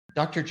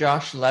Dr.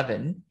 Josh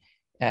Levin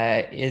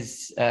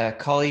is a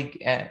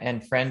colleague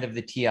and friend of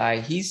the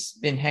TI. He's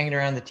been hanging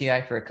around the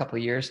TI for a couple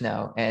of years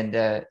now,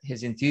 and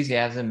his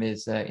enthusiasm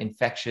is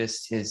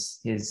infectious.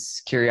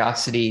 His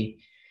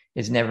curiosity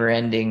is never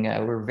ending.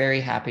 We're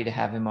very happy to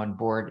have him on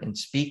board and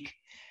speak.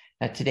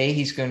 Today,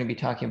 he's going to be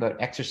talking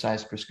about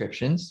exercise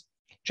prescriptions.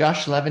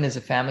 Josh Levin is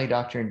a family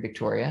doctor in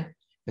Victoria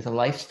with a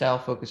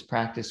lifestyle-focused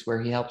practice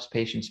where he helps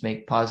patients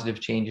make positive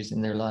changes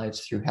in their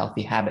lives through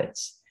healthy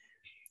habits.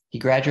 He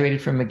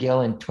graduated from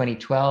McGill in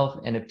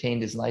 2012 and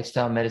obtained his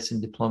lifestyle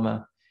medicine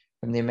diploma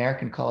from the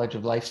American College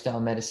of Lifestyle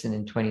Medicine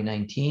in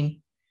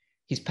 2019.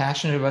 He's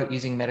passionate about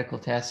using medical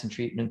tests and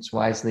treatments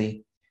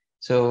wisely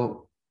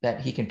so that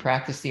he can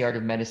practice the art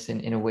of medicine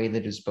in a way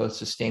that is both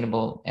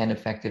sustainable and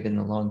effective in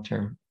the long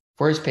term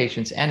for his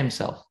patients and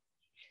himself.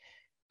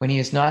 When he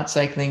is not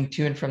cycling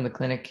to and from the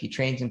clinic, he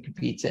trains and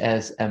competes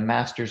as a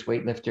master's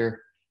weightlifter.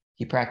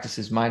 He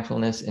practices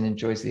mindfulness and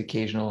enjoys the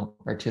occasional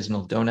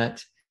artisanal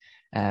donut.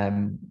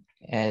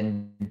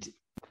 And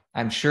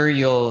I'm sure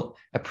you'll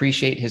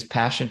appreciate his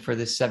passion for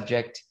this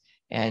subject.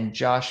 And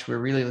Josh, we're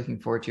really looking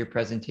forward to your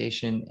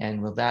presentation.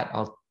 And with that,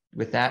 I'll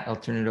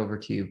turn it over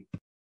to you.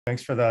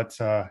 Thanks for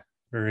that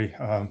very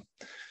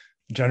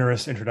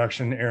generous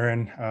introduction,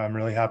 Aaron. I'm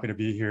really happy to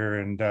be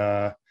here, and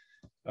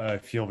I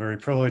feel very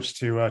privileged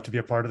to be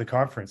a part of the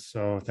conference.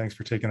 So thanks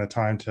for taking the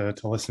time to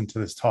listen to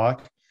this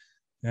talk.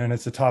 And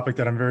it's a topic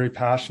that I'm very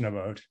passionate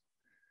about.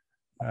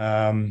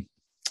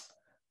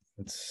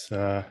 It's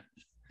a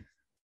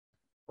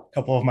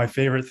couple of my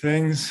favorite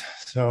things.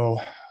 So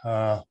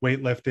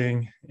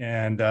weightlifting,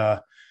 and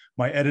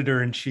my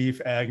editor-in-chief,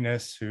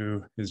 Agnes,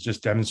 who is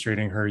just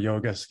demonstrating her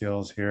yoga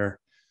skills here.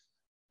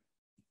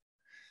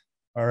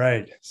 All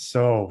right,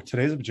 so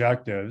today's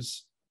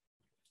objectives.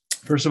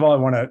 First of all, I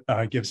want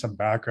to give some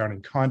background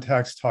and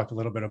context, talk a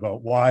little bit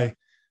about why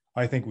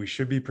I think we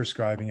should be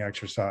prescribing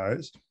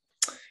exercise.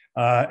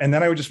 And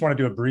then I would just want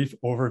to do a brief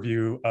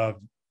overview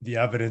of the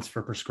evidence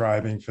for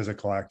prescribing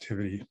physical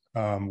activity,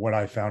 what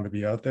I found to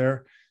be out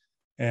there,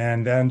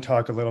 and then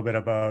talk a little bit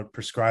about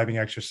prescribing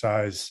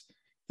exercise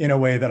in a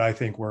way that I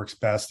think works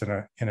best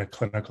in a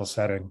clinical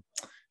setting.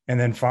 And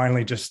then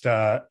finally, just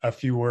a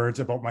few words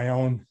about my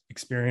own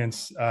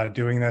experience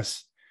doing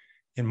this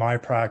in my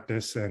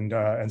practice,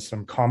 and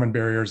some common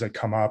barriers that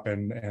come up,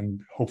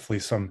 and hopefully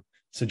some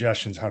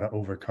suggestions how to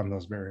overcome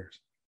those barriers.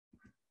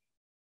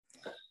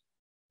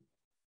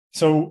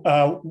 So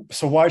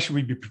why should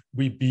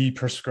we be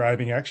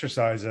prescribing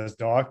exercise as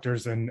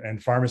doctors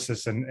and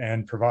pharmacists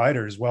and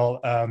providers? Well,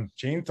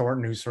 Jane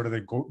Thornton, who's sort of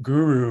the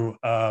guru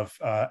of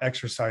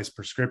exercise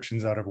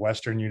prescriptions out of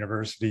Western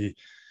University,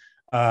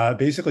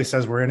 basically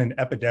says we're in an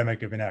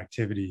epidemic of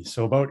inactivity.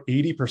 So about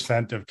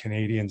 80% of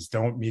Canadians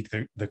don't meet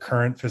the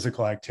current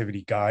physical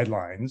activity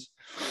guidelines.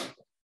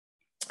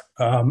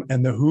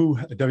 And the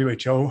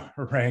WHO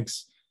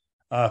ranks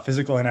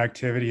physical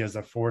inactivity as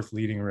the fourth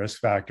leading risk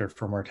factor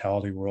for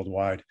mortality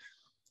worldwide.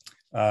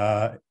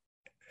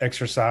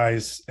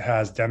 Exercise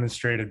has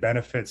demonstrated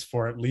benefits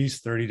for at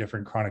least 30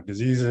 different chronic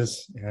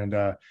diseases. And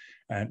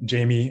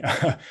Jamie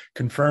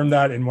confirmed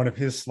that in one of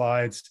his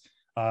slides,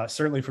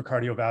 certainly for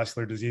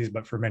cardiovascular disease,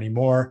 but for many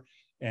more.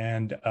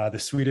 And the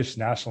Swedish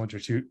National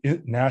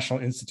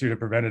Institute of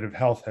Preventative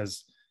Health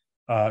has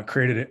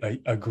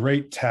created a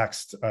great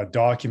text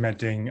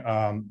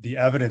documenting the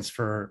evidence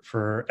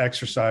for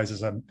exercise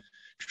as a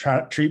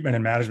treatment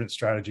and management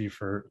strategy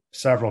for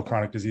several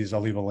chronic diseases. I'll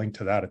leave a link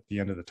to that at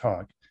the end of the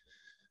talk.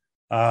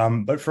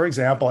 But for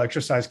example,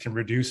 exercise can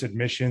reduce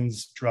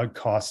admissions, drug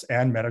costs,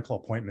 and medical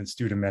appointments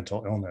due to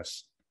mental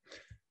illness.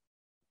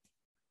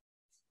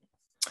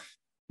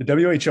 The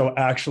WHO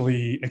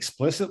actually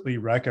explicitly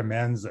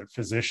recommends that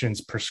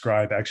physicians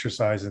prescribe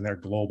exercise in their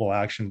global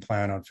action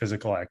plan on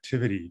physical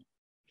activity.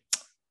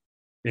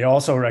 They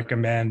also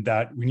recommend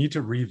that we need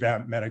to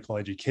revamp medical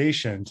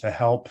education to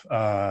help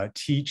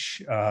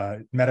teach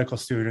medical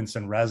students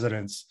and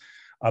residents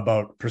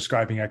about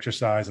prescribing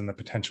exercise and the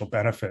potential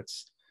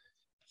benefits.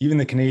 Even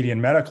the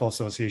Canadian Medical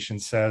Association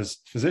says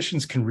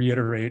physicians can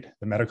reiterate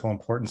the medical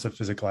importance of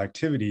physical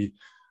activity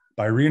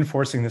by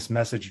reinforcing this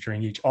message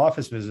during each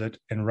office visit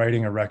and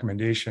writing a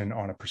recommendation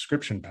on a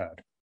prescription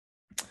pad.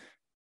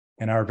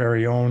 And our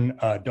very own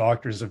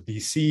Doctors of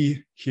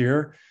BC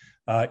here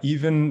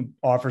even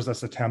offers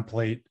us a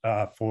template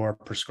for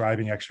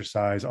prescribing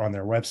exercise on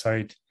their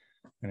website.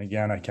 And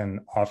again, I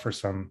can offer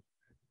some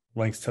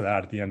links to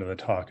that at the end of the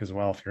talk as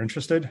well, if you're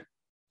interested.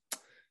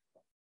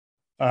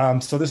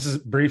 So this is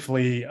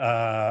briefly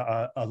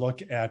a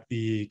look at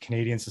the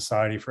Canadian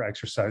Society for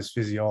Exercise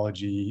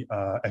Physiology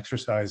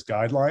exercise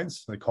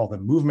guidelines. They call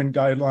them movement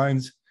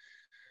guidelines.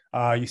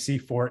 You see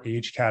 4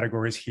 age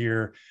categories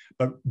here,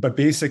 but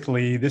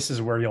basically this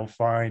is where you'll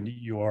find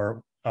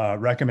your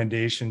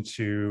recommendation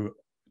to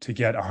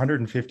get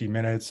 150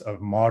 minutes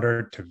of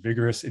moderate to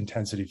vigorous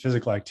intensity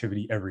physical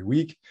activity every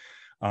week.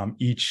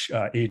 Each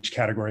age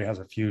category has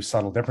a few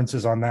subtle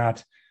differences on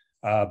that.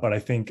 But I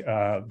think,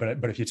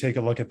 but if you take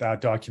a look at that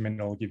document,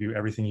 it'll give you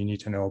everything you need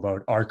to know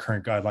about our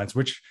current guidelines,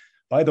 which,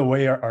 by the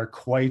way, are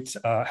quite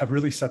have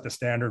really set the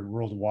standard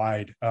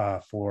worldwide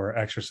for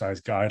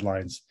exercise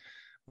guidelines,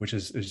 which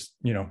is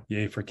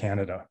yay for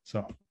Canada.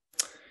 So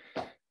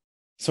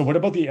what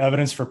about the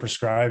evidence for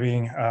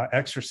prescribing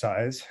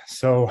exercise?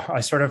 So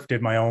I sort of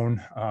did my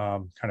own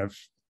kind of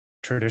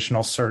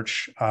traditional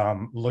search,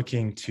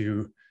 looking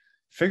to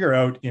figure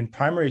out in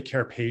primary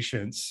care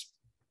patients,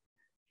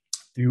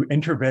 do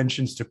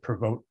interventions to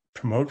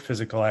promote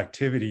physical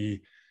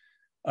activity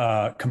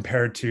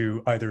compared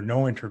to either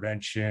no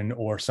intervention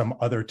or some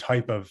other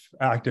type of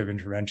active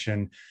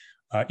intervention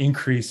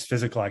increase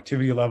physical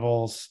activity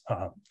levels,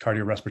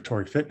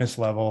 cardiorespiratory fitness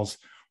levels,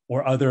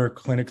 or other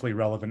clinically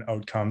relevant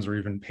outcomes or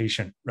even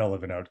patient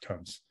relevant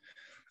outcomes.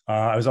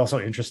 I was also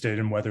interested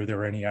in whether there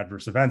were any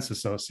adverse events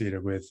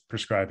associated with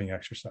prescribing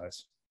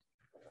exercise.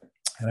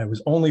 And I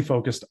was only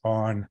focused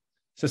on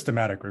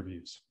systematic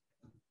reviews.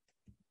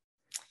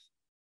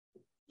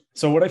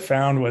 So what I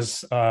found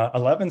was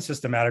 11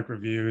 systematic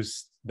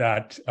reviews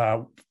that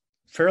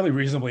fairly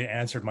reasonably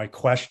answered my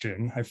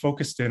question. I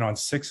focused in on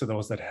 6 of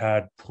those that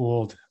had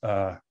pooled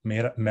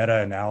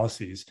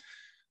meta-analyses.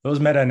 Those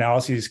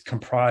meta-analyses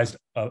comprised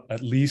of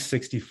at least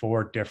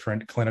 64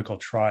 different clinical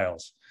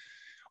trials,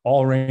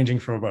 all ranging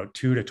from about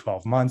 2 to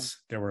 12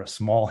 months. There were a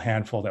small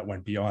handful that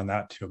went beyond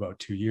that to about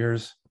 2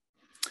 years.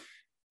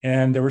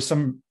 And there were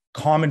some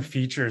common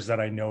features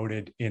that I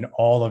noted in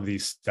all of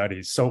these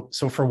studies. So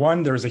for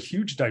one, there was a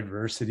huge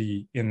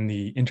diversity in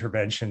the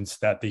interventions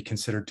that they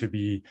considered to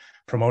be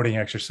promoting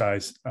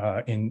exercise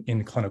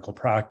in clinical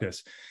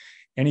practice.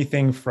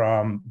 Anything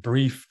from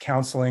brief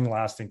counseling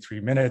lasting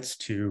 3 minutes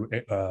to,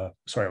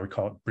 I would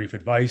call it brief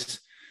advice,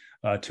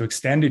 to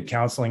extended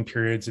counseling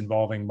periods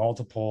involving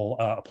multiple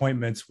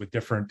appointments with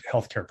different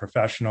healthcare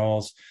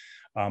professionals,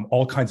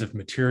 all kinds of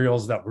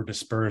materials that were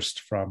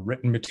dispersed, from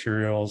written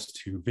materials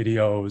to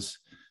videos,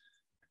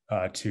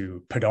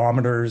 to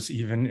pedometers,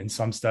 even in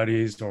some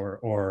studies,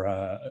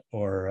 or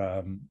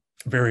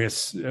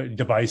various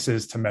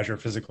devices to measure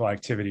physical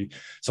activity.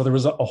 So there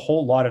was a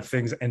whole lot of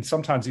things, and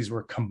sometimes these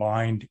were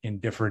combined in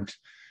different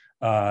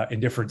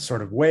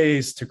sort of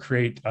ways to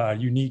create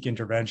unique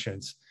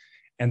interventions.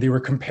 And they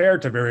were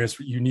compared to various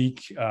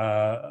unique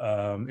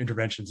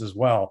interventions as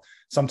well.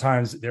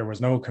 Sometimes there was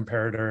no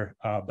comparator,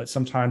 but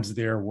sometimes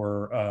there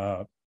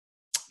were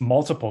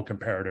multiple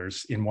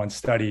comparators in one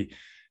study,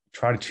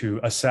 trying to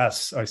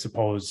assess, I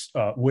suppose,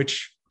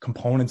 which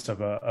components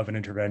of an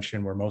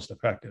intervention were most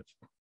effective.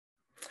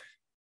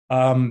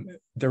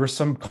 There were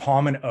some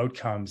common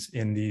outcomes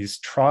in these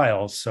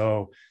trials.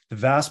 So the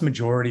vast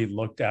majority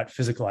looked at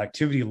physical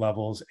activity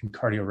levels and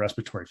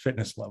cardiorespiratory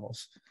fitness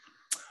levels.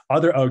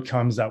 Other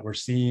outcomes that were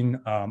seen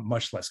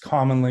much less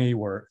commonly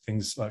were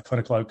things like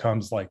clinical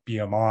outcomes like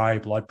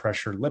BMI, blood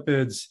pressure,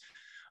 lipids.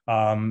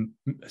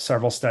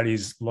 Several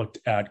studies looked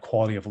at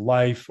quality of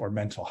life or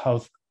mental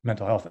health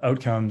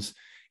outcomes,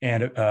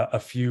 and a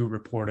few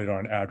reported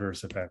on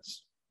adverse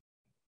events.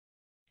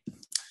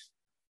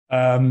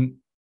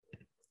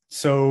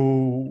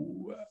 So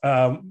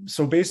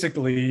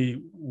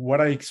basically,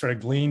 what I sort of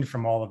gleaned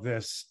from all of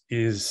this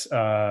is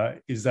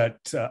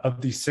that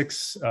of these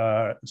 6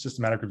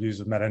 systematic reviews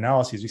of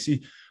meta-analyses, we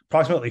see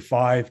approximately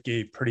 5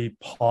 gave pretty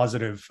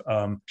positive,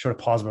 showed a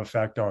positive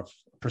effect of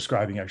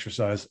prescribing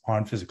exercise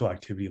on physical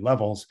activity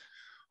levels.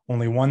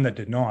 Only 1 that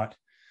did not.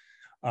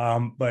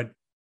 But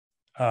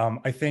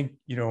I think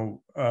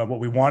what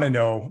we want to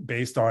know,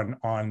 based on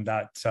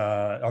that,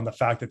 on the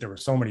fact that there were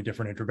so many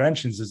different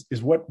interventions,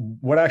 is what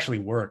actually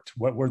worked.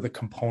 What were the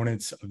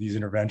components of these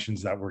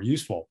interventions that were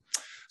useful?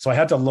 So I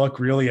had to look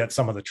really at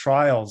some of the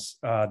trials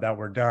that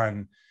were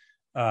done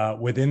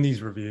within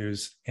these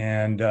reviews,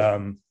 and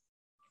a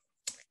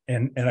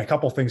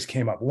couple of things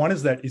came up. One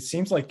is that it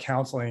seems like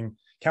counseling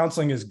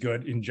is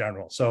good in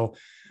general. So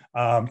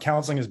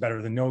counseling is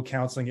better than no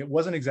counseling. It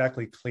wasn't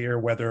exactly clear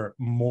whether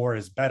more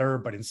is better,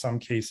 but in some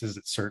cases,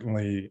 it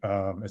certainly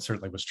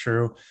was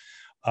true.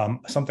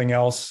 Something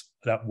else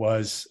that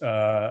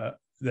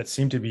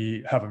seemed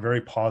to have a very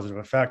positive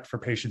effect for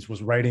patients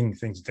was writing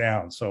things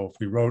down. So if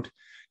we wrote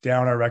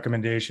down our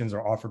recommendations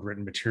or offered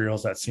written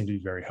materials, that seemed to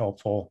be very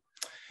helpful.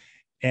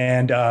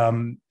 And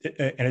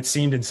it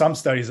seemed in some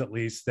studies, at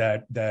least,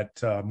 that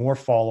more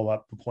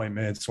follow-up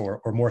appointments or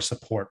more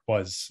support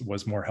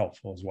was more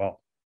helpful as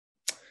well.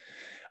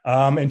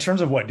 In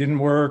terms of what didn't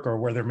work or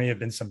where there may have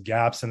been some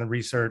gaps in the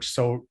research,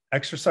 so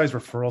exercise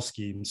referral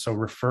schemes, so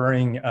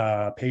referring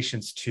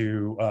patients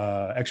to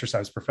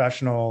exercise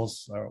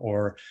professionals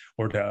or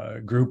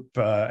to group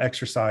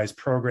exercise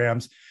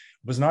programs,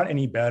 was not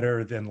any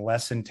better than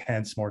less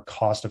intense, more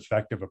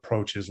cost-effective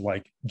approaches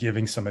like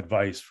giving some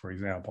advice, for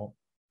example.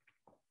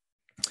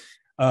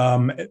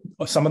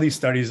 Some of these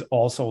studies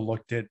also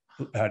looked at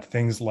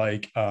things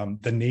like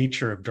the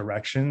nature of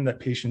direction that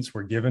patients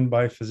were given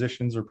by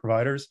physicians or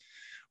providers,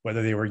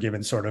 whether they were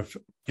given sort of,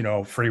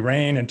 free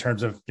rein in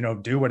terms of,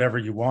 do whatever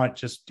you want,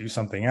 just do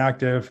something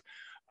active,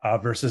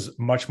 versus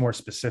much more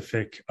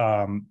specific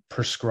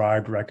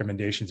prescribed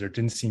recommendations. There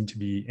didn't seem to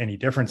be any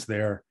difference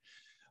there.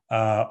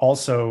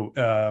 Also,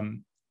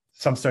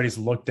 some studies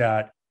looked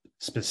at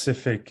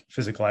specific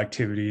physical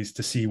activities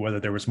to see whether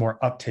there was more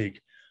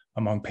uptake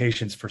among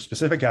patients for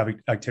specific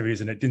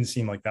activities, and it didn't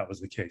seem like that was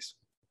the case.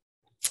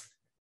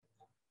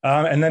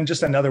 And then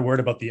just another word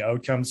about the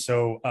outcomes.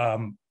 So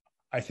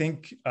I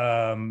think,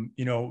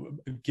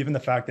 given the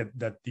fact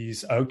that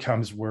these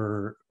outcomes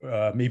were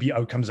maybe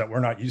outcomes that we're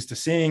not used to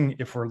seeing,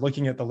 if we're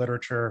looking at the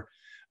literature,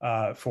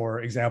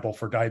 for example,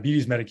 for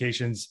diabetes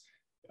medications,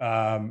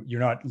 you're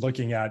not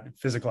looking at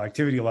physical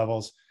activity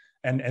levels.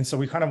 And so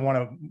we kind of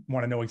want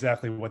to know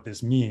exactly what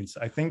this means.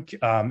 I think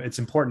it's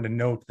important to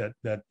note that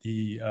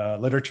the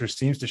literature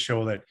seems to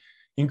show that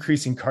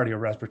increasing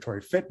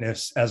cardiorespiratory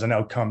fitness as an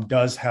outcome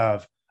does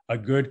have a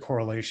good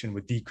correlation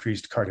with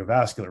decreased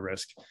cardiovascular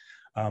risk.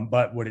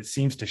 But what it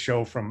seems to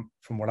show from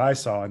what I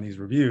saw in these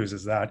reviews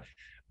is that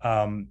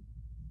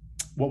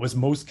what was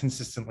most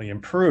consistently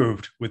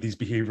improved with these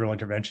behavioral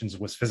interventions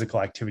was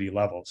physical activity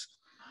levels.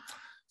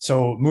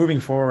 So moving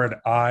forward,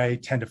 I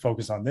tend to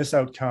focus on this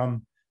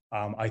outcome.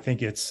 I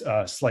think it's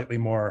slightly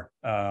more,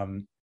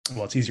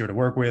 it's easier to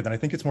work with, and I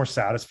think it's more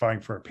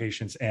satisfying for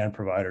patients and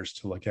providers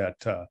to look at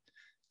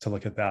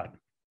that.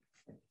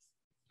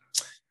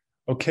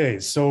 Okay,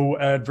 so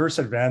adverse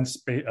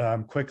events,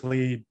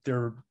 quickly,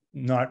 they're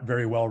not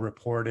very well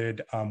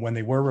reported. When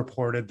they were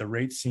reported, the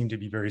rates seemed to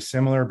be very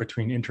similar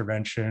between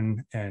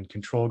intervention and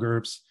control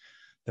groups.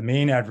 The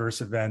main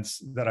adverse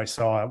events that I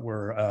saw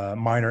were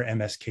minor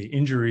MSK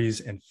injuries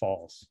and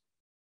falls.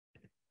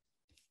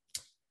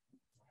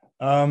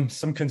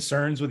 Some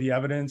concerns with the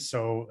evidence.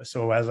 So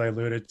as I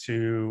alluded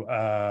to,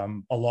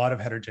 a lot of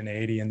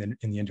heterogeneity in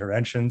the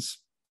interventions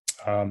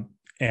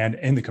and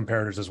in the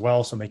comparators as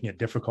well. So making it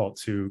difficult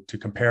to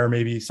compare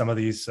maybe some of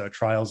these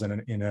trials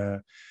in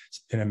a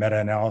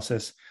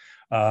meta-analysis.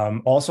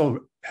 Also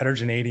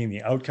heterogeneity in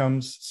the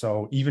outcomes.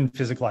 So even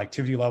physical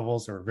activity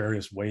levels, there are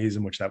various ways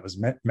in which that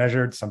was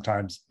measured.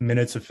 Sometimes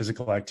minutes of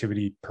physical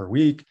activity per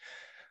week,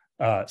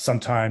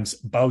 sometimes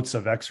bouts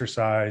of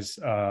exercise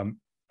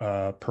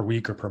per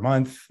week or per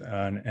month,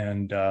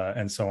 and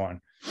so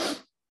on.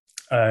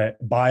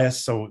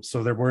 Bias. So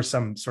there were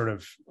some sort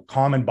of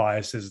common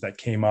biases that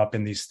came up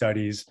in these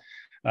studies,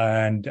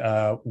 and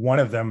one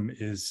of them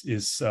is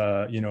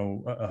inadequate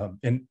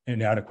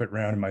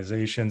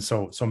randomization.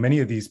 So many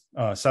of these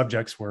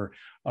subjects were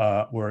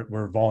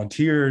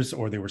volunteers,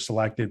 or they were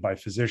selected by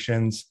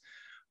physicians.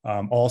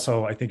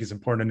 Also, I think it's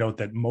important to note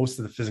that most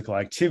of the physical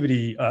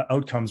activity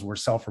outcomes were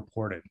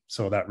self-reported.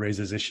 So that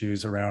raises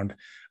issues around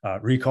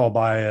recall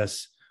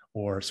bias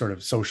or sort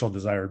of social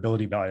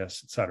desirability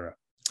bias, et cetera.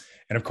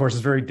 And of course,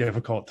 it's very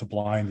difficult to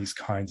blind these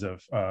kinds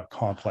of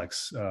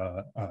complex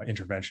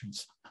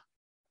interventions.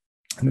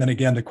 And then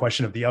again, the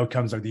question of the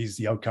outcomes, are these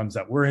the outcomes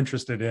that we're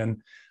interested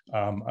in?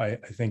 I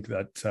think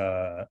that's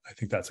a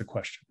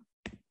question.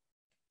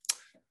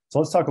 So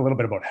let's talk a little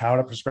bit about how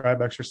to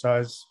prescribe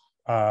exercise.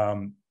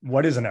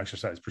 What is an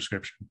exercise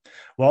prescription?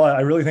 Well,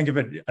 I really think of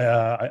it,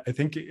 I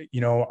think,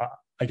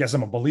 I guess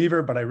I'm a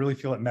believer, but I really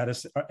feel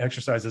that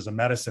exercise is a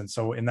medicine.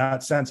 So in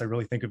that sense, I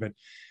really think of it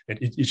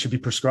should be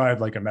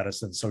prescribed like a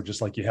medicine. So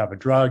just like you have a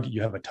drug,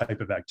 you have a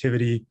type of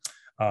activity,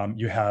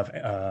 you have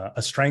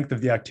a strength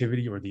of the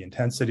activity or the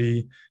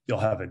intensity, you'll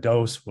have a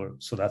dose.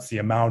 So that's the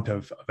amount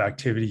of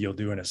activity you'll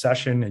do in a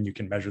session, and you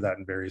can measure that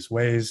in various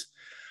ways.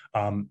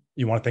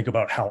 You want to think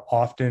about how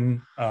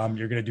often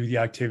you're going to do the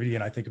activity,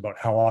 and I think about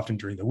how often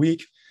during the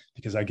week,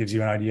 because that gives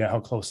you an idea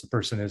how close the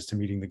person is to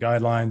meeting the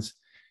guidelines.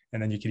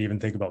 And then you can even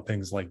think about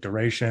things like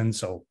duration.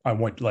 So I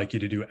would like you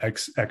to do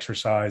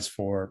exercise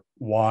for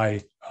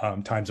Y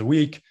times a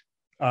week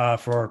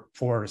for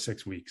 4 to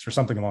 6 weeks or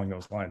something along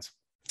those lines.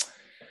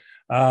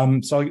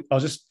 So I'll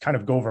just kind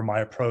of go over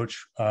my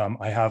approach.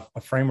 I have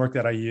a framework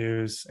that I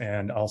use,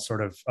 and I'll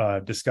sort of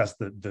discuss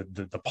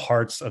the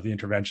parts of the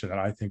intervention that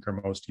I think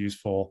are most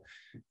useful,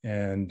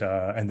 and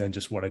then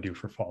just what I do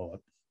for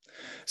follow-up.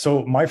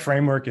 So my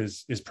framework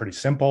is pretty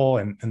simple,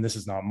 and this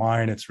is not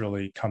mine. It's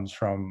really comes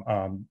from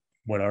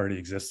what already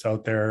exists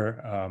out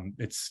there.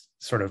 It's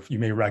sort of, you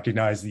may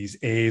recognize these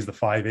A's, the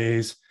 5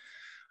 A's.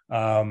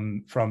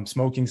 From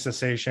smoking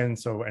cessation,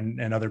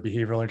 and other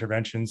behavioral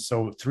interventions.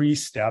 So 3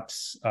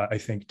 steps, I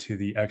think, to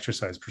the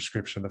exercise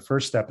prescription. The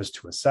first step is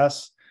to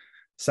assess.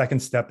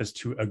 Second step is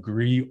to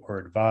agree or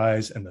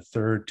advise, and the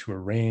third to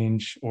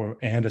arrange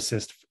and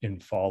assist in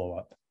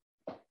follow-up.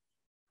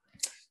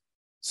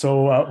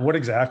 So what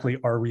exactly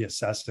are we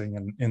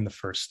assessing in the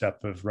first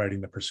step of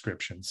writing the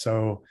prescription?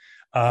 So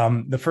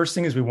the first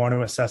thing is we want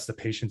to assess the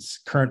patient's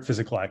current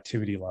physical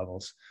activity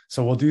levels.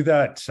 So we'll do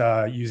that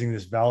using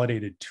this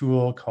validated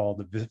tool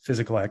called the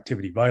Physical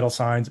Activity Vital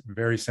Signs.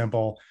 Very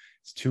simple.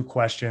 It's 2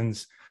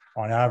 questions.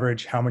 On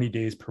average, how many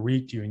days per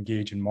week do you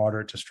engage in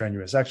moderate to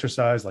strenuous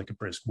exercise, like a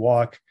brisk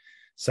walk?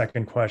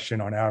 Second question,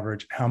 on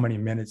average, how many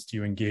minutes do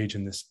you engage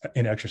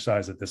in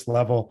exercise at this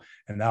level?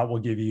 And that will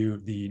give you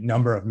the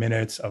number of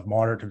minutes of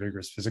moderate to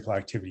vigorous physical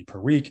activity per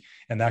week.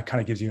 And that kind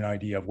of gives you an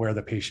idea of where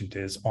the patient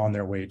is on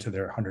their way to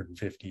their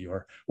 150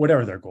 or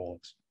whatever their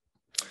goal is.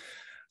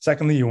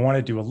 Secondly, you want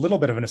to do a little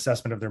bit of an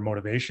assessment of their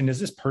motivation.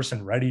 Is this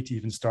person ready to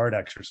even start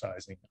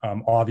exercising?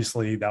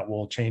 Obviously, that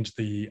will change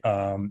the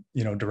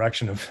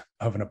direction of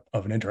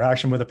an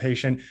interaction with a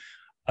patient.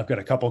 I've got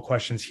a couple of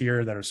questions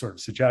here that are sort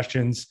of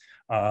suggestions.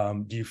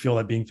 Do you feel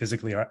that being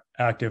physically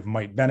active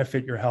might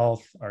benefit your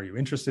health? Are you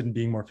interested in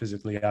being more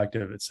physically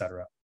active, et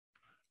cetera?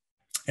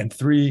 And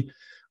three,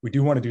 we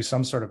do want to do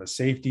some sort of a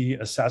safety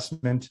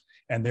assessment.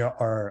 And there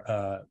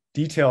are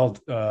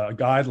detailed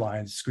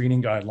guidelines,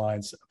 screening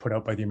guidelines put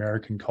out by the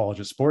American College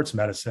of Sports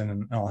Medicine.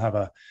 And I'll have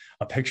a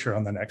picture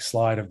on the next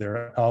slide of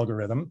their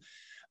algorithm.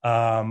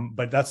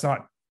 But that's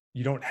not,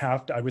 you don't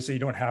have to, I would say you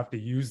don't have to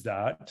use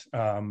that.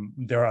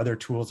 There are other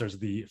tools. There's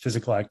the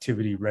Physical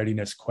Activity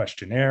Readiness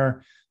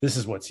Questionnaire. This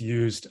is what's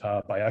used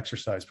by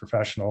exercise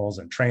professionals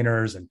and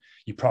trainers. And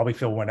you probably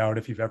fill one out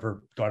if you've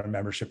ever got a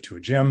membership to a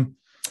gym.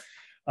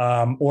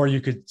 Or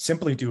you could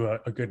simply do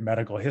a good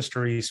medical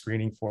history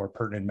screening for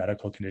pertinent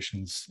medical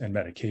conditions and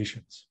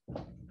medications.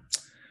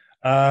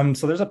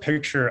 So there's a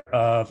picture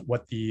of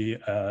what the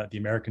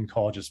American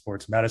College of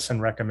Sports Medicine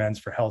recommends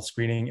for health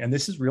screening, and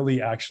this is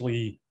really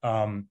actually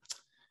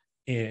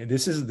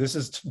this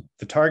is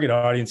the target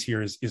audience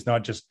here is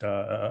not just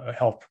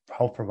health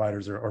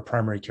providers or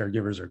primary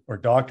caregivers or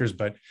doctors,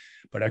 but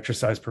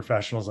exercise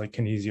professionals like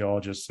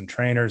kinesiologists and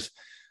trainers.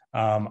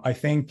 I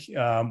think.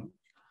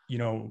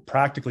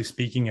 Practically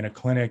speaking, in a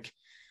clinic,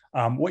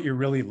 what you're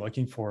really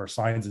looking for are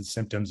signs and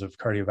symptoms of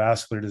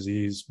cardiovascular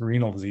disease,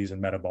 renal disease,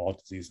 and metabolic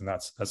disease. And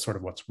that's sort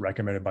of what's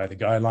recommended by the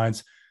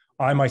guidelines.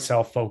 I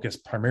myself focus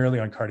primarily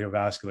on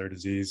cardiovascular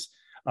disease.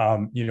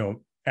 And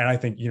I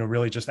think,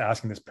 really just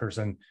asking this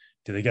person,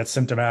 do they get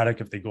symptomatic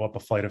if they go up a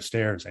flight of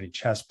stairs, any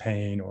chest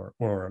pain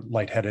or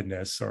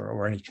lightheadedness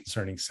or any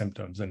concerning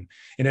symptoms? And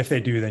if they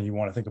do, then you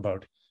want to think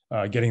about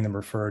getting them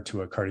referred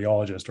to a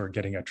cardiologist or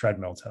getting a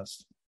treadmill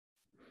test.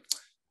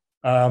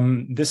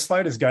 This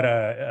slide has got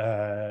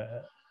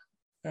a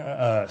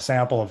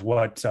sample of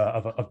what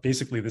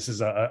basically this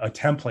is a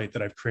template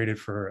that I've created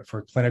for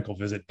a clinical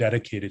visit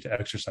dedicated to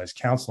exercise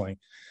counseling.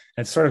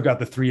 And it's sort of got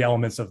the three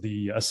elements of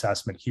the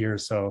assessment here.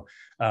 So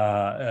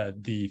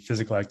the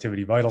physical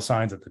activity vital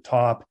signs at the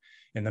top.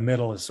 In the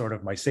middle is sort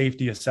of my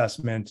safety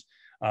assessment.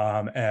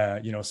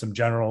 Some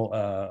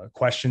general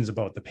questions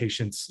about the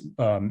patient's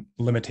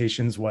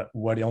limitations,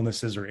 what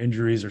illnesses or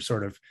injuries are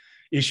sort of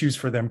issues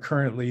for them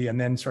currently, and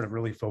then sort of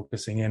really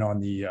focusing in on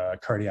the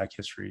cardiac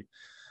history.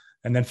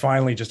 And then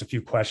finally, just a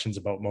few questions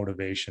about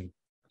motivation.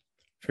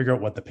 Figure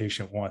out what the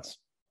patient wants.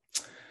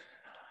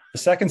 The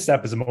second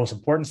step is the most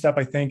important step,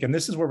 I think, and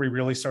this is where we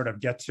really sort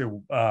of get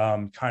to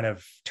kind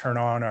of turn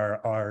on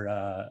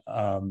our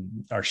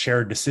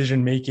shared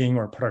decision making,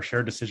 or put our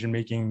shared decision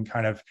making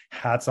kind of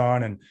hats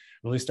on, and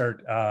really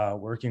start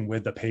working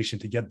with the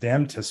patient to get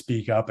them to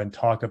speak up and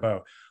talk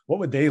about what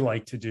would they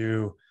like to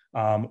do.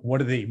 What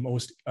do they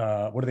most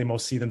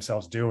see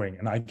themselves doing?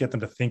 And I get them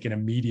to think in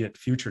immediate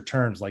future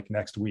terms, like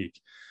next week.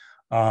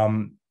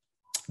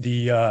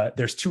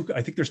 There's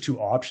two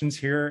options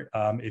here.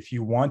 If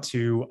you want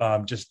to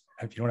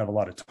if you don't have a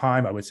lot of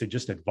time, I would say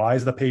just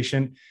advise the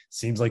patient.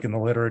 Seems like in the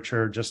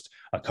literature, just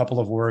a couple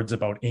of words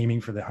about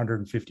aiming for the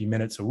 150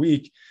 minutes a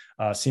week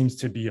seems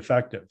to be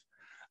effective.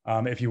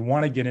 If you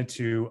want to get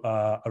into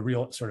a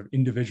real sort of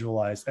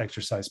individualized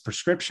exercise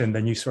prescription,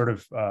 then you sort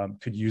of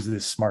could use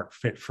this SMART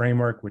Fit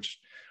framework, which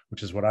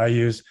is what I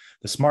use.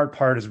 The SMART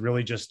part is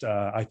really just,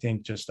 I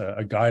think, just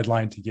a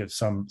guideline to give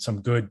some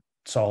good,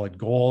 solid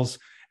goals,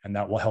 and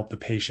that will help the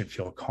patient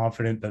feel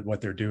confident that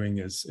what they're doing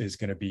is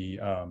going to be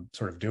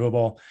sort of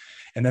doable.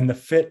 And then the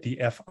FIT, the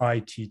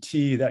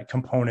FITT, that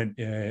component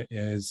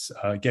is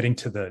getting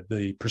to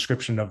the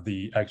prescription of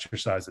the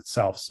exercise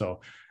itself. So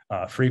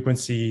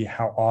frequency,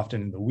 how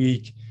often in the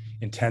week,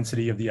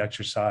 intensity of the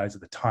exercise, at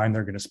the time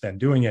they're going to spend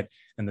doing it,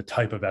 and the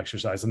type of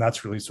exercise. And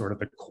that's really sort of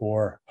the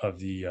core of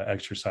the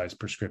exercise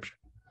prescription.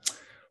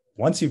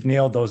 Once you've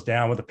nailed those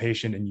down with the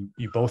patient and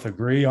you both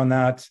agree on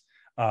that,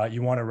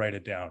 you want to write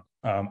it down.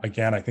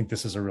 Again, I think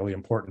this is a really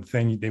important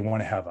thing. They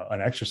want to have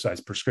an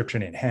exercise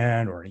prescription in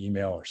hand or an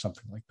email or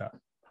something like that.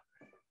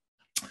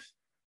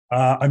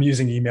 I'm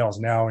using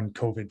emails now in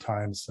COVID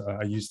times.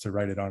 I used to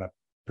write it on a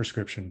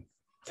prescription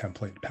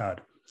template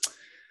pad.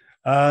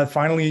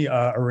 Finally,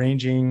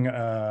 arranging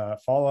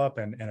follow-up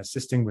and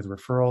assisting with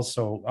referrals.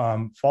 So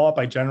follow-up,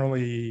 I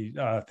generally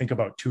think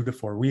about 2 to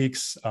 4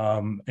 weeks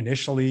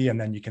initially, and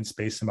then you can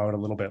space them out a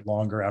little bit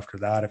longer after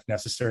that if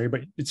necessary,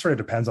 but it sort of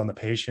depends on the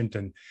patient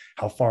and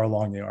how far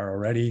along they are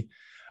already.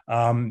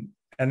 And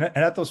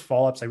at those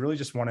follow-ups, I really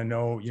just want to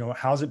know,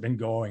 how's it been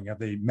going? Have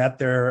they met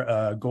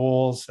their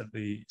goals? Have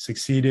they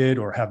succeeded,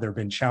 or have there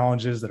been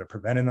challenges that have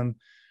prevented them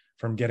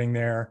from getting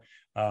there?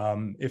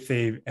 If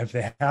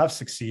they have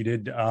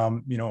succeeded,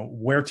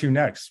 where to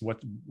next?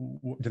 What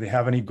do they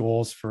have any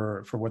goals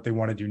for what they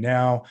want to do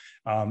now?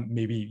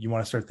 Maybe you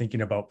want to start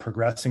thinking about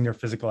progressing their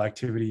physical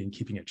activity and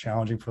keeping it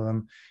challenging for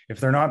them. If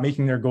they're not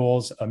making their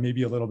goals,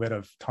 maybe a little bit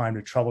of time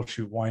to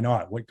troubleshoot. Why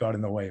not? What got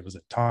in the way? Was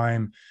it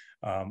time?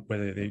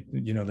 Whether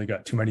they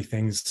got too many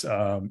things,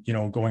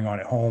 going on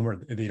at home, or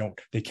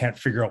they can't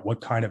figure out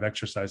what kind of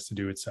exercise to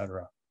do, et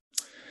cetera.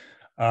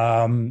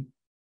 Um,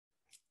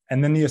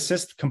 and then the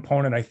assist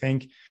component, I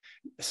think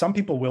some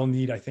people will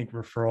need, I think,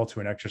 referral to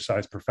an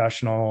exercise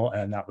professional,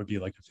 and that would be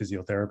like a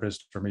physiotherapist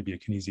or maybe a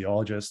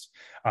kinesiologist.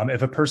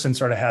 If a person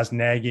sort of has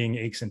nagging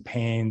aches and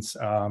pains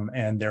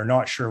and they're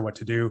not sure what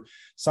to do,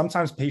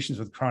 sometimes patients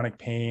with chronic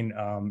pain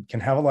can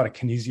have a lot of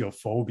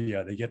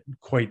kinesiophobia. They get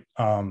quite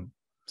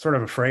sort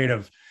of afraid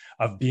of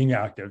being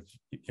active,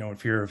 in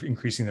fear of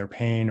increasing their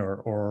pain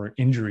or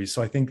injuries.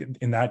 So I think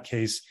in that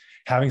case,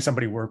 having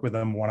somebody work with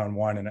them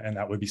one-on-one, and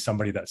that would be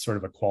somebody that's sort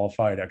of a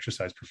qualified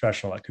exercise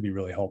professional, that could be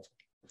really helpful.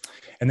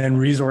 And then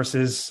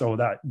resources, so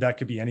that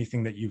could be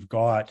anything that you've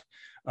got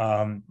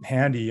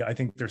handy. I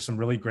think there's some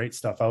really great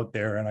stuff out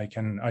there, and I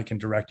can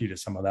direct you to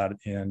some of that at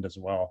the end as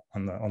well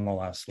on the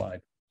last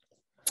slide.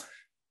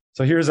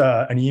 So here's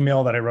an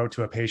email that I wrote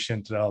to a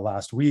patient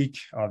last week.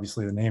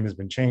 Obviously, the name has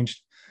been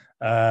changed.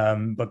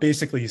 But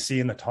basically, you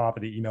see in the top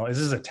of the email, this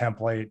is a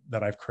template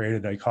that I've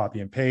created. I copy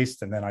and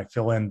paste, and then I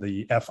fill in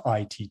the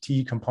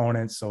FITT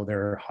components. So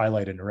they're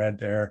highlighted in red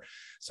there.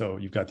 So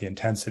you've got the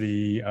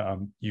intensity,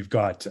 you've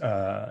got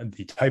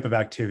the type of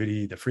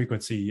activity, the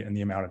frequency, and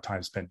the amount of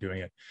time spent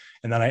doing it.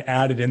 And then I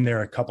added in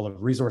there a couple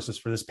of resources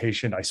for this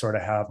patient. I sort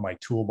of have my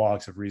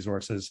toolbox of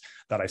resources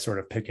that I sort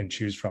of pick and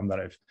choose from that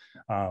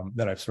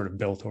I've sort of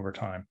built over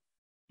time.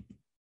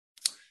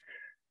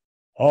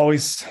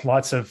 Always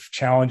lots of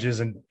challenges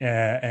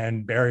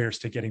and barriers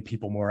to getting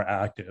people more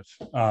active.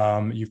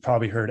 You've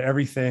probably heard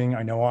everything.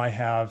 I know I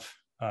have.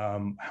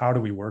 How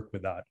do we work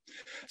with that?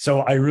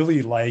 So I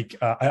really like,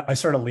 I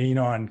sort of lean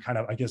on kind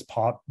of, I guess,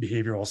 pop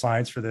behavioral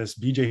science for this.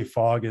 BJ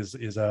Fogg is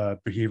a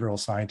behavioral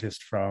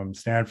scientist from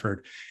Stanford,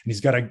 and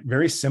he's got a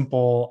very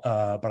simple,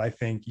 but I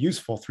think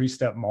useful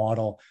 3-step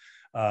model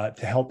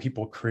to help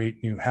people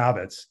create new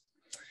habits.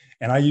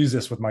 And I use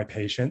this with my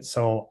patients.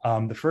 So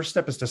the first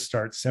step is to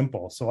start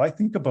simple. So I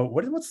think about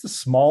what's the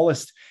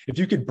smallest, if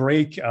you could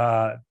break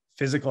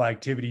physical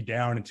activity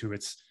down into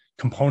its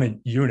component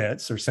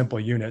units or simple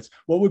units,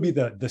 what would be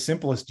the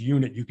simplest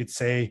unit you could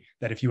say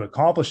that if you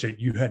accomplish it,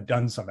 you had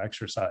done some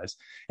exercise?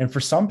 And for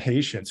some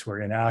patients who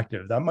are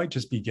inactive, that might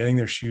just be getting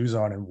their shoes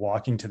on and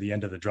walking to the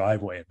end of the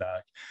driveway and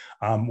back.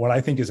 What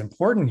I think is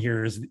important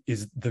here is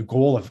the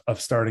goal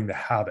of starting the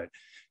habit,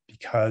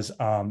 because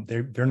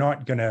they're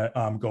not going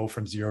to go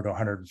from 0 to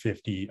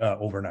 150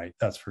 overnight,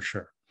 that's for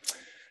sure.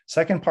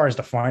 Second part is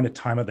to find a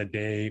time of the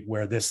day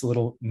where this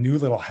new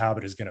little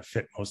habit is going to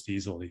fit most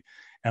easily.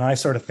 And I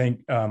sort of think,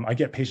 I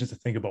get patients to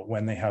think about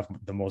when they have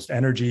the most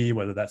energy,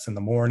 whether that's in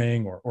the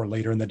morning or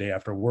later in the day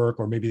after work,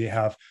 or maybe they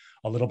have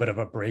a little bit of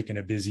a break in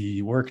a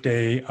busy work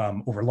day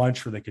over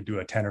lunch where they could do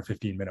a 10 or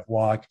 15-minute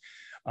walk.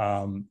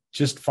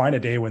 Just find a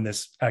day when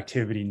this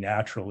activity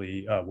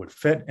naturally would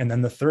fit. And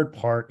then the third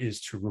part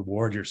is to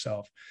reward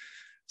yourself.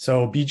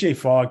 So BJ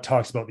Fogg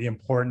talks about the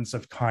importance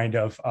of kind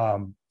of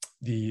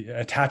the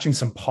attaching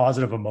some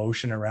positive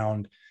emotion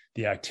around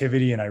the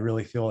activity. And I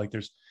really feel like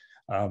there's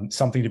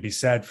something to be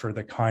said for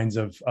the kinds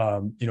of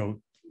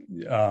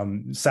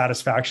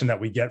satisfaction that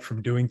we get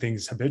from doing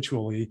things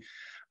habitually.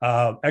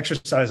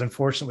 Exercise,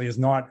 unfortunately, is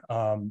not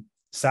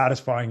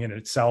satisfying in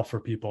itself for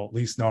people, at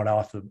least not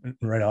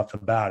right off the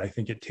bat. I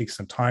think it takes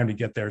some time to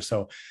get there.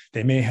 So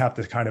they may have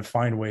to kind of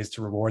find ways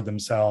to reward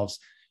themselves,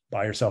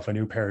 buy yourself a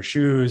new pair of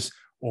shoes,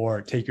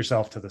 or take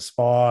yourself to the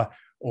spa,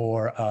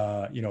 or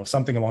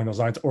something along those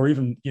lines. Or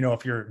even,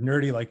 if you're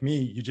nerdy like me,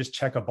 you just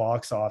check a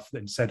box off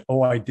and said,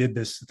 oh, I did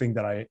this thing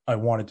that I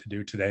wanted to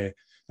do today,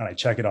 and I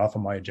check it off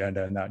on my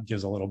agenda, and that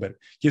gives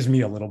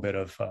me a little bit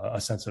of a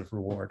sense of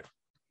reward.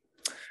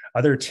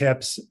 Other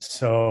tips.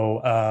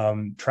 So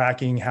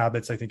tracking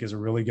habits, I think, is a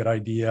really good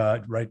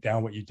idea. Write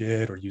down what you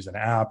did or use an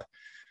app.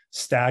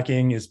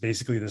 Stacking is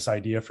basically this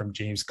idea from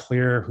James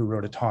Clear, who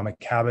wrote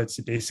Atomic Habits.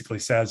 It basically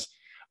says,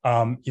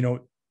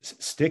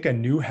 stick a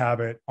new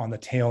habit on the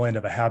tail end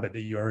of a habit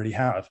that you already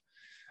have.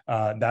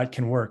 That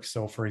can work.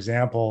 So, for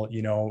example,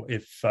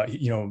 if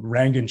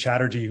Rangan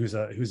Chatterjee, who's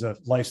a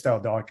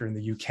lifestyle doctor in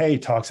the UK,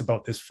 talks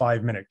about this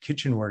 5-minute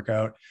kitchen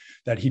workout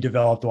that he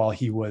developed while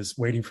he was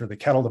waiting for the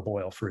kettle to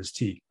boil for his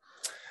tea.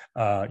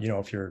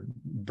 If you're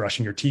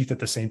brushing your teeth at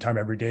the same time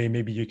every day,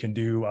 maybe you can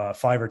do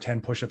 5 or 10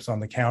 push-ups on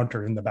the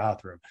counter in the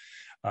bathroom.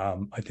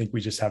 I think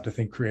we just have to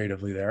think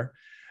creatively there.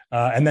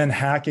 And then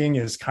hacking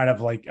is kind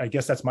of like, I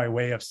guess that's my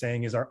way of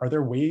saying is, are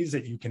there ways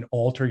that you can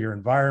alter your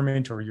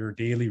environment or your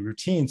daily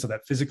routine so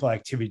that physical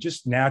activity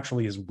just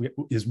naturally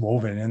is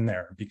woven in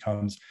there? It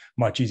becomes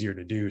much easier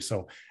to do.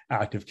 So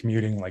active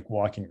commuting, like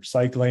walking or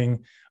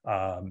cycling,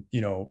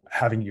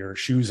 having your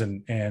shoes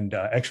and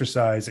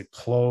exercise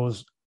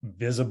clothes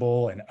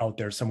visible and out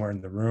there somewhere in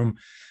the room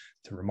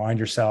to remind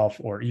yourself,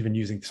 or even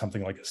using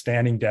something like a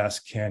standing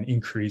desk can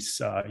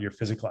increase your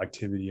physical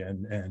activity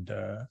and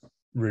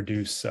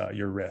reduce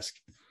your risk.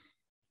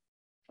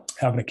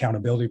 Have an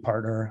accountability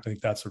partner. I think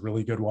that's a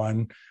really good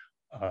one.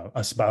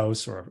 A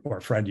spouse or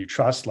a friend you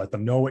trust, let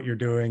them know what you're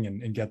doing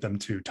and get them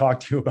to talk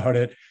to you about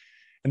it.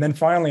 And then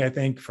finally, I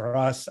think for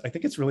us, I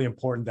think it's really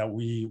important that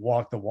we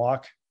walk the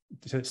walk,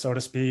 so to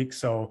speak.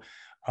 So,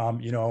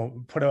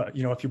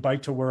 if you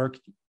bike to work,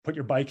 put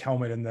your bike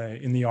helmet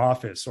in the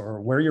office,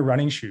 or wear your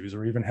running shoes,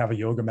 or even have a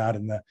yoga mat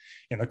in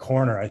the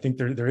corner. I think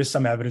there is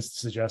some evidence to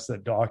suggest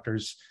that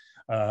doctors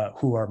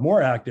who are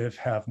more active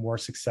have more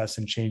success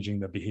in changing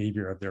the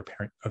behavior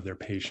of their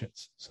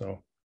patients.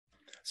 So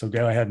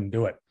go ahead and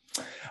do it.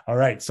 All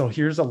right, so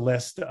here's a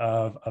list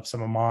of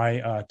some of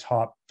my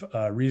top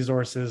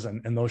resources,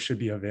 and those should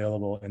be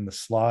available in the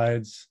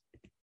slides.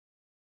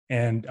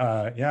 And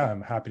yeah,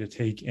 I'm happy to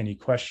take any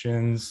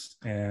questions,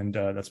 and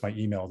that's my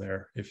email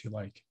there if you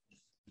like.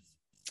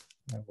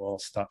 I will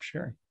stop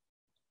sharing.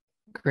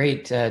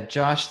 Great.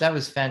 Josh, that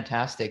was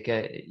fantastic.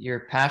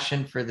 Your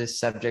passion for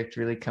this subject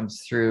really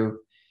comes through,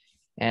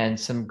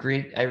 and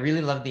I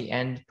really love the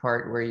end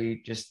part where you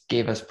just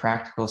gave us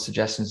practical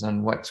suggestions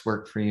on what's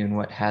worked for you and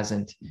what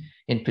hasn't.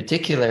 In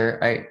particular,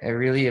 I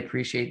really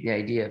appreciate the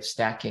idea of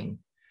stacking.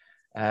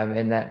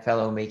 And that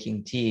fellow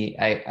making tea,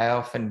 I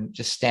often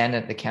just stand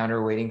at the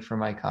counter waiting for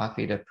my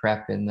coffee to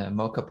prep in the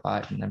mocha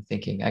pot. And I'm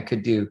thinking I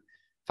could do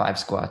 5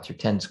 squats or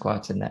 10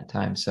 squats in that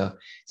time. So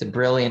it's a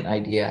brilliant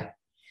idea.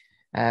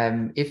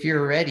 If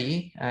you're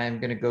ready, I'm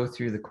going to go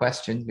through the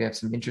questions. We have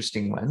some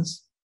interesting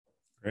ones.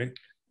 Great.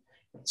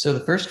 So the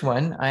first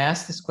one, I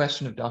asked this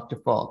question of Dr.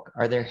 Falk.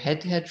 Are there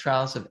head-to-head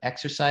trials of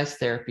exercise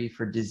therapy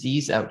for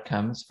disease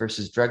outcomes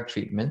versus drug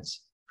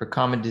treatments for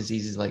common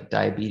diseases like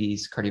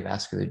diabetes,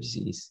 cardiovascular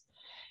disease?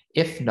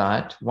 If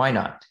not, why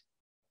not?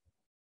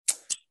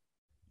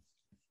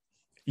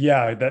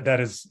 Yeah, that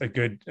is a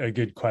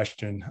good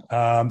question.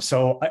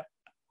 So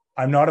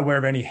I'm not aware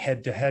of any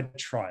head-to-head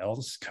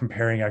trials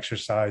comparing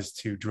exercise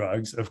to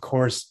drugs. Of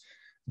course,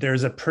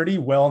 there's a pretty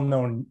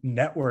well-known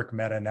network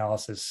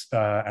meta-analysis,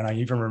 and I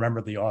even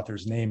remember the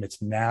author's name. It's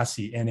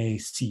NACI,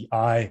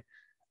 N-A-C-I.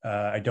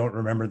 I don't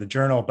remember the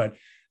journal, but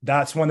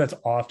that's one that's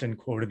often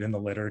quoted in the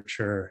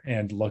literature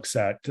and looks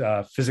at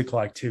physical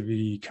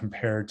activity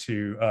compared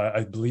to,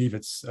 I believe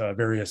it's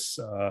various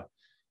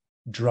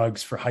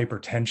drugs for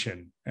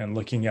hypertension, and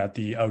looking at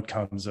the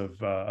outcomes of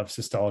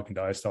systolic and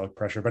diastolic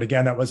pressure. But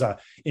again, that was an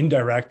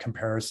indirect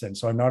comparison.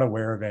 So I'm not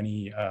aware of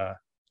any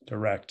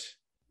direct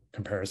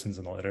comparisons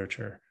in the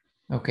literature.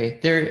 Okay.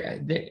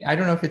 I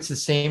don't know if it's the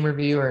same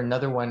review or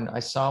another one. I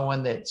saw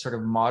one that sort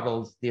of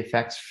modeled the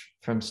effects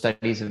from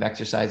studies of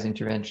exercise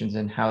interventions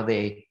and how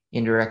they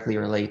indirectly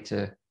relate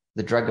to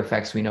the drug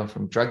effects we know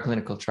from drug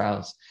clinical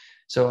trials.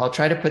 So I'll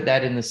try to put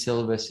that in the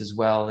syllabus as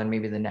well, and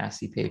maybe the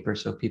NACI paper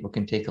so people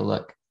can take a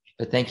look.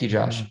 But thank you,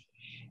 Josh.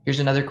 Here's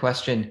another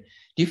question.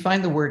 Do you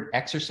find the word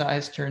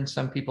exercise turns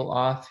some people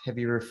off? Have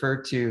you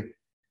referred to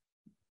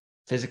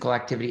physical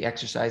activity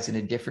exercise in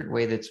a different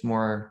way that's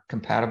more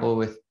compatible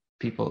with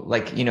people?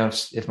 Like,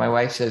 if my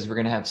wife says we're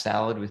going to have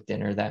salad with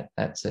dinner, that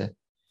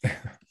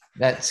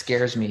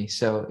scares me.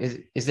 So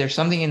is there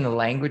something in the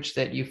language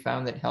that you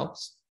found that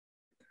helps?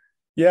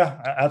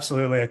 Yeah,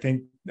 absolutely. I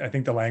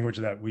think the language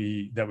that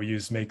we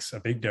use makes a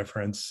big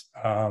difference.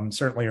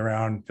 Certainly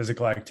around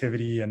physical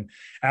activity, and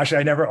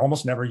actually, I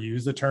almost never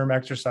use the term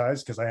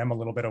exercise because I am a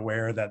little bit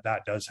aware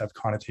that does have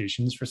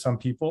connotations for some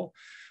people.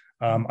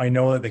 I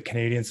know that the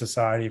Canadian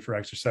Society for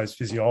Exercise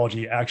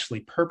Physiology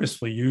actually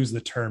purposefully use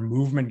the term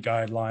movement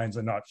guidelines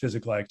and not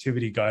physical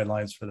activity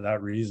guidelines for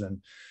that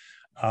reason.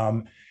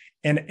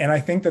 And I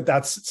think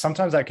that's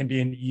sometimes that can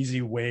be an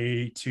easy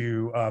way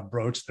to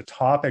broach the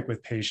topic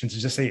with patients,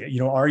 is just say,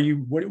 what are you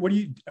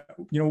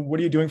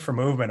doing for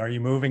movement? Are you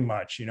moving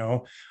much?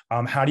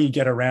 How do you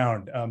get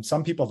around?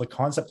 Some people, the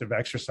concept of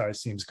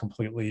exercise seems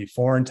completely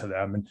foreign to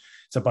them, and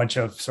it's a bunch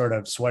of sort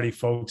of sweaty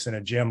folks in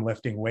a gym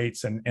lifting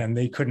weights, and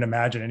they couldn't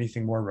imagine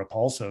anything more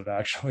repulsive,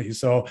 actually.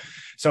 So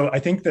I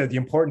think that the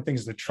important thing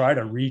is to try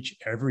to reach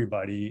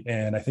everybody,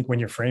 and I think when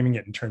you're framing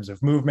it in terms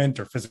of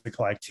movement or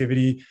physical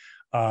activity,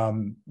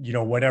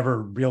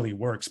 whatever really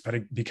works.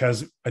 But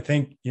because I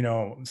think,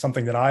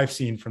 something that I've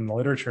seen from the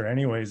literature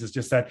anyways, is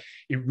just that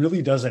it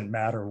really doesn't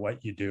matter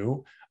what you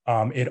do.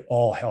 It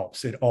all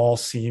helps. It all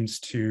seems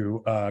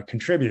to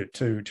contribute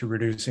to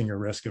reducing your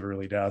risk of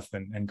early death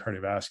and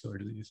cardiovascular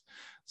disease.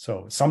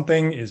 So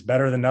something is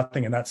better than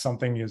nothing. And that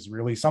something is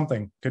really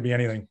something. Could be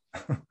anything.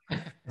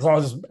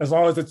 as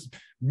long as it's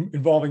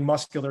involving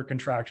muscular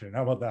contraction.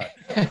 How about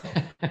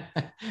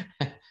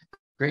that?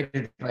 Great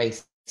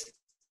advice.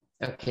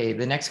 Okay,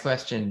 the next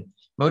question.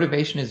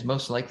 Motivation is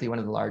most likely one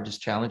of the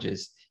largest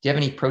challenges. Do you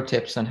have any pro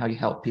tips on how you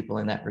help people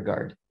in that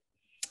regard?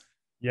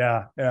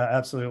 Yeah,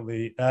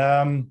 absolutely.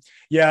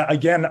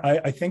 Again,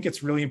 I think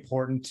it's really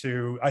important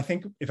I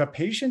think if a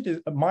patient is,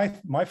 my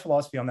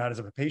philosophy on that is,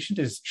 if a patient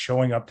is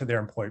showing up to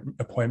their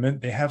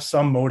appointment, they have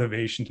some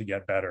motivation to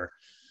get better.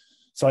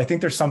 So I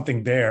think there's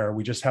something there.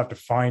 We just have to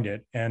find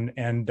it. And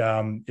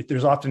if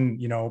there's often,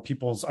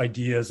 people's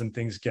ideas and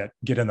things get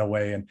in the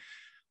way. And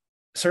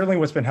certainly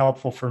what's been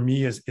helpful for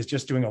me is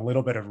just doing a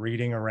little bit of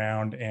reading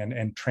around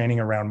and training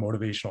around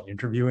motivational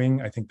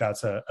interviewing. I think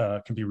that's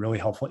can be really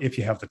helpful if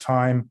you have the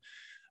time.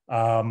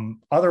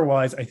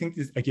 Otherwise, I think,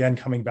 again,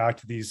 coming back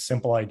to these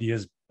simple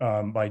ideas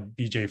by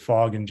BJ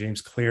Fogg and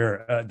James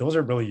Clear, those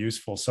are really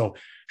useful. So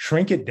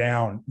shrink it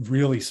down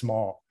really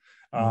small.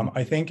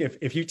 I think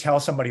if you tell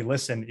somebody,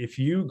 listen, if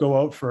you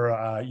go out for,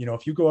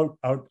 if you go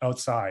out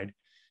outside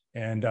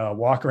and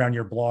walk around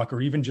your block,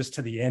 or even just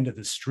to the end of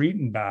the street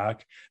and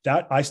back,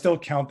 that I still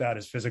count that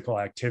as physical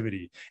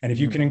activity. And if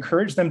you can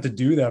encourage them to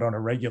do that on a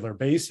regular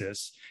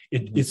basis,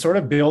 it sort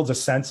of builds a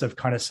sense of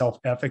kind of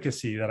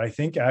self-efficacy that I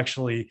think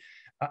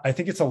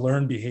it's a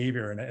learned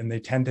behavior, and they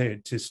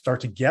tend to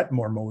start to get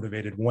more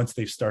motivated once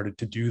they've started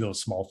to do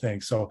those small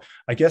things. So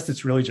I guess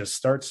it's really just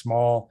start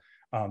small.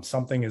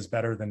 Something is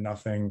better than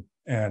nothing.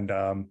 And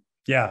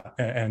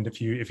and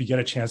if you get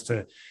a chance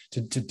to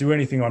do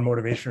anything on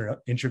motivation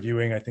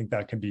interviewing, I think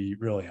that can be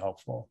really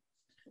helpful.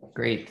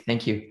 Great,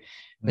 thank you.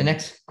 The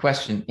next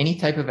question: any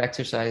type of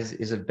exercise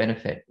is of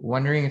benefit.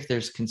 Wondering if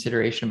there's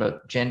consideration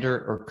about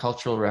gender or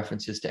cultural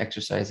references to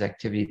exercise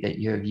activity that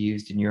you have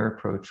used in your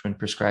approach when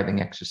prescribing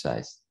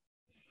exercise.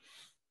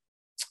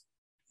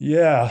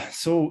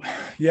 So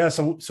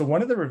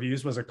one of the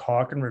reviews was a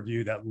Cochrane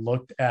review that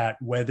looked at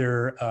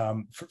whether,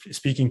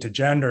 speaking to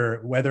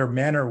gender, whether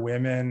men or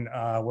women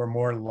were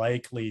more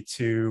likely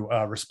to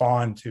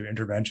respond to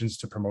interventions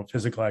to promote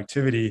physical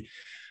activity.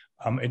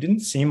 It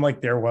didn't seem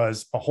like there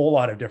was a whole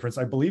lot of difference.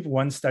 I believe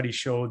one study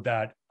showed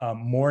that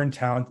more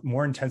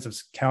intensive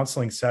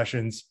counseling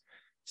sessions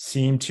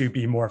seem to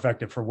be more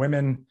effective for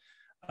women,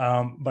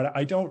 but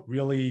I don't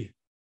really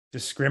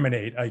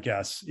discriminate, I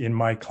guess, in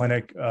my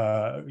clinic.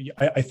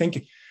 I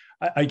think,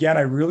 again,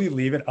 I really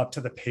leave it up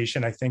to the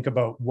patient. I think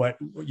about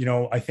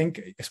I think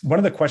one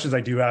of the questions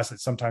I do ask that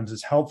sometimes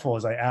is helpful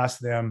is I ask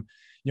them,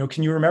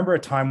 can you remember a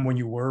time when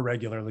you were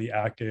regularly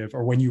active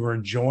or when you were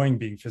enjoying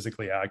being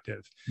physically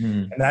active?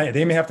 And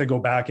they may have to go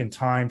back in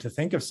time to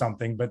think of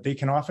something, but they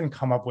can often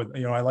come up with,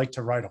 I like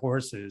to ride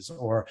horses,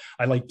 or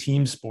I like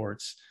team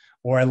sports,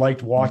 or I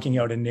liked walking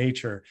out in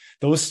nature.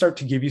 Those start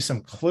to give you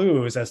some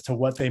clues as to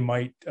what they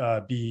might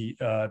be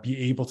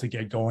able to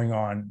get going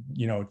on,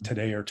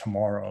 today or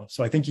tomorrow.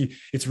 So I think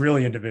it's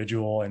really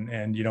individual,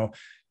 and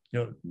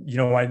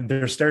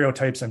there's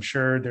stereotypes. I'm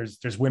sure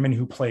there's women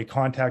who play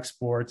contact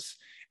sports,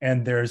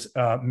 and there's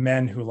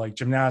men who like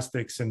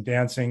gymnastics and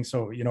dancing.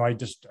 So I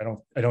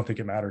don't think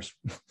it matters.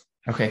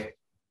 Okay,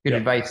 good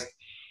advice.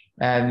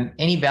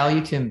 Any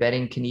value to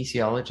embedding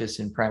kinesiologists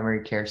in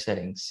primary care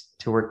settings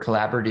to work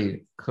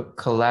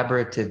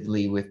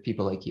collaboratively with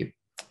people like you?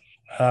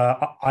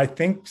 I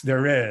think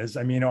there is.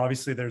 I mean,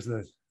 obviously there's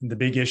the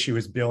big issue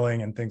is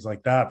billing and things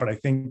like that. But I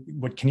think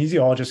what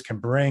kinesiologists can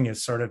bring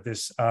is sort of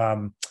this,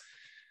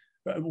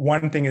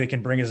 one thing they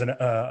can bring is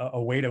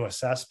a way to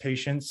assess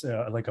patients,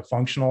 like a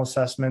functional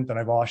assessment. And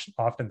I've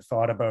often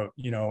thought about,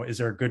 is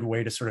there a good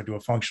way to sort of do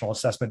a functional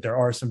assessment? There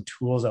are some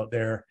tools out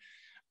there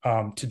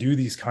to do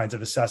these kinds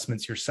of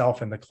assessments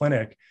yourself in the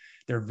clinic.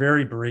 They're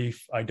very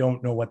brief. I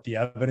don't know what the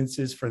evidence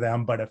is for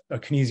them, but a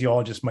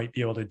kinesiologist might be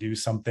able to do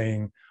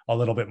something a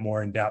little bit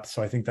more in depth.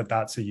 So I think that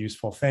that's a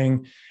useful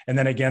thing. And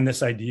then again,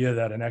 this idea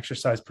that an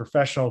exercise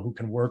professional who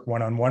can work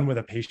one-on-one with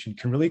a patient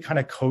can really kind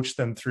of coach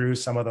them through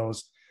some of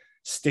those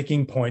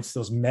sticking points,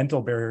 those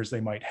mental barriers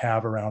they might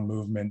have around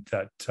movement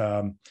that,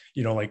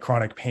 like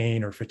chronic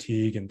pain or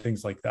fatigue and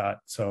things like that.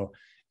 So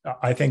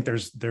I think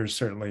there's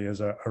certainly is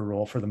a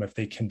role for them if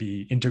they can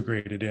be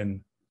integrated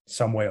in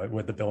some way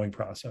with the billing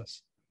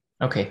process.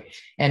 Okay.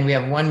 And we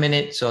have 1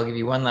 minute, so I'll give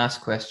you one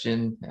last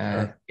question.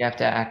 Sure. You have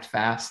to act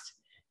fast.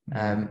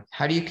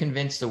 How do you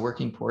convince the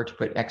working poor to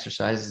put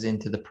exercises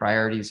into the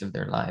priorities of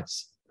their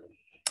lives?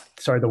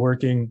 Sorry, the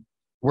working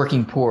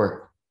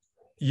poor.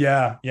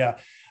 Yeah.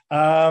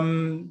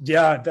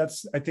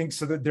 That's, I think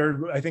so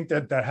that I think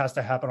that has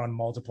to happen on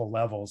multiple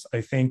levels.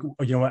 I think,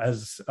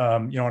 as,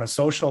 on a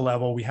social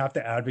level, we have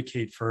to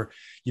advocate for,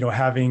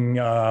 having,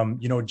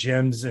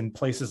 gyms and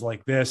places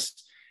like this,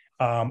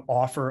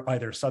 offer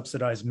either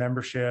subsidized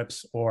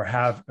memberships or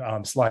have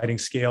sliding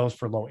scales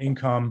for low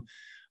income.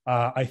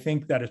 I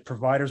think that as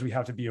providers, we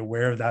have to be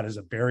aware of that as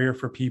a barrier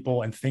for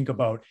people and think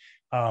about,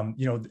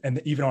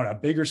 and even on a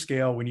bigger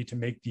scale, we need to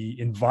make the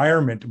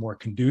environment more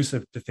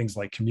conducive to things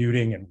like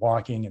commuting and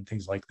walking and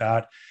things like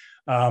that.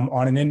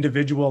 On an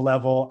individual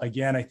level,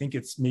 again, I think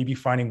it's maybe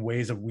finding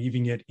ways of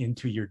weaving it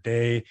into your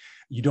day.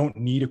 You don't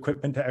need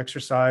equipment to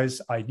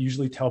exercise. I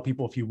usually tell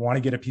people, if you want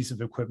to get a piece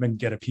of equipment,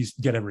 get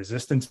a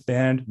resistance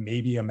band,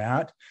 maybe a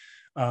mat.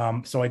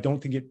 So I don't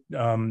think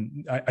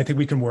I think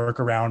we can work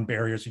around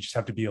barriers. We just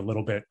have to be a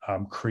little bit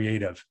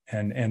creative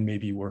and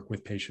maybe work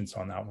with patients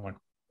on that one.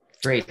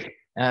 Great.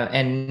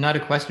 And not a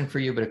question for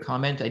you, but a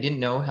comment. I didn't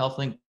know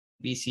HealthLink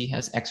BC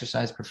has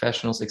exercise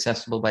professionals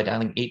accessible by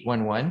dialing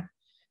 811,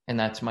 and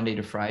that's Monday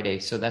to Friday.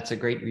 So that's a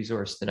great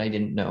resource that I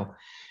didn't know.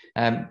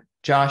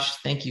 Josh,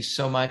 thank you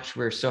so much.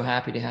 We're so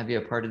happy to have you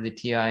a part of the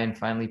TI and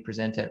finally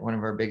present at one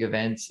of our big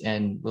events,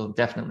 and we'll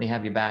definitely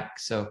have you back.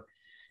 So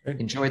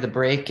enjoy the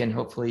break, and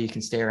hopefully you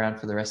can stay around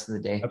for the rest of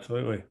the day.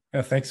 Absolutely.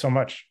 Yeah, thanks so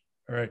much.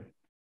 All right.